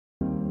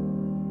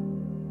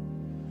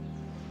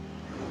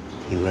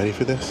You ready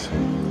for this?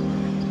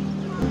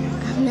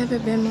 I've never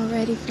been more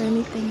ready for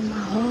anything in my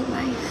whole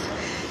life.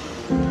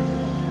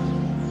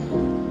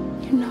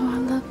 You know I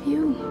love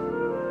you,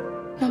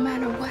 no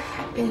matter what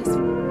happens.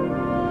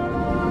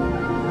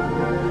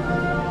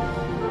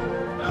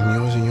 I'm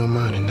yours and you're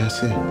mine, and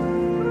that's it. You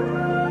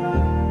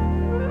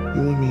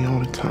and me all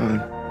the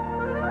time.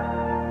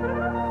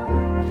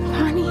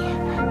 Honey,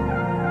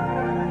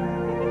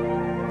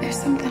 there's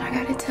something I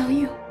gotta tell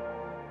you.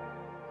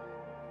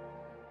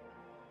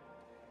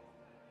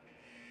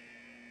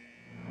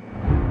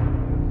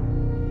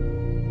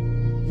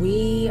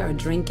 We are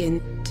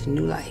drinking to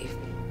new life.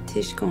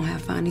 Tish gonna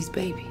have Fonny's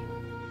baby.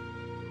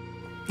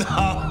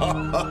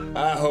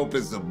 I hope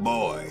it's a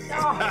boy.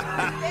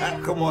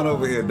 Come on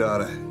over here,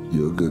 daughter.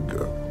 You're a good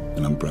girl,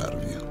 and I'm proud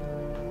of you.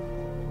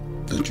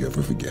 Don't you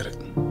ever forget it.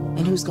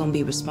 And who's gonna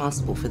be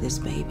responsible for this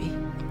baby?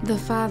 The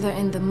father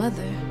and the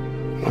mother.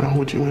 When I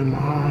hold you in my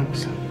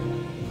arms,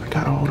 I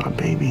gotta hold our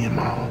baby in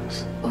my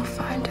arms. We'll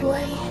find a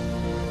way.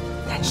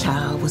 That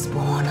child was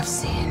born of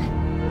sin.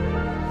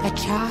 That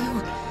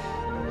child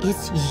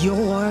is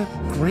your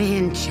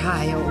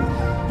grandchild.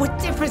 What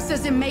difference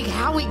does it make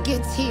how he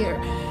gets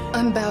here?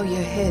 Unbow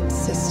your head,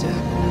 sister.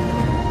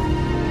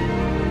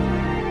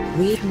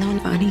 We've known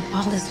Fonny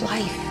all his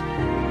life.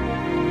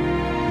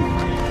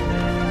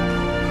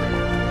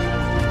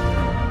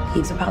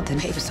 He's about to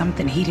pay for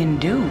something he didn't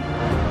do.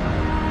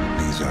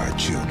 These are our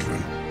children,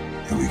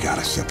 and we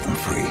gotta set them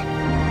free.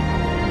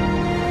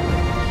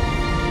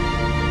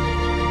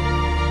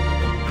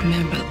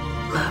 Remember,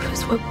 love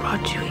is what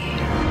brought you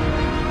here.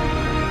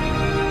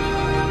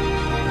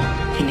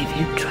 And if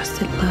you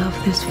trusted love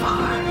this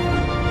far,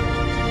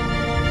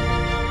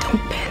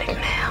 don't panic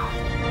now.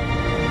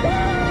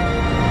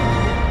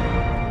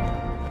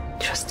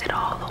 Trust it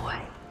all the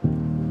way.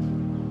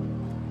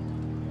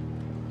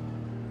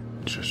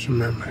 Just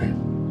remember,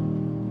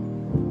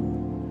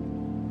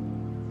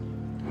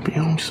 be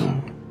home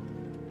soon.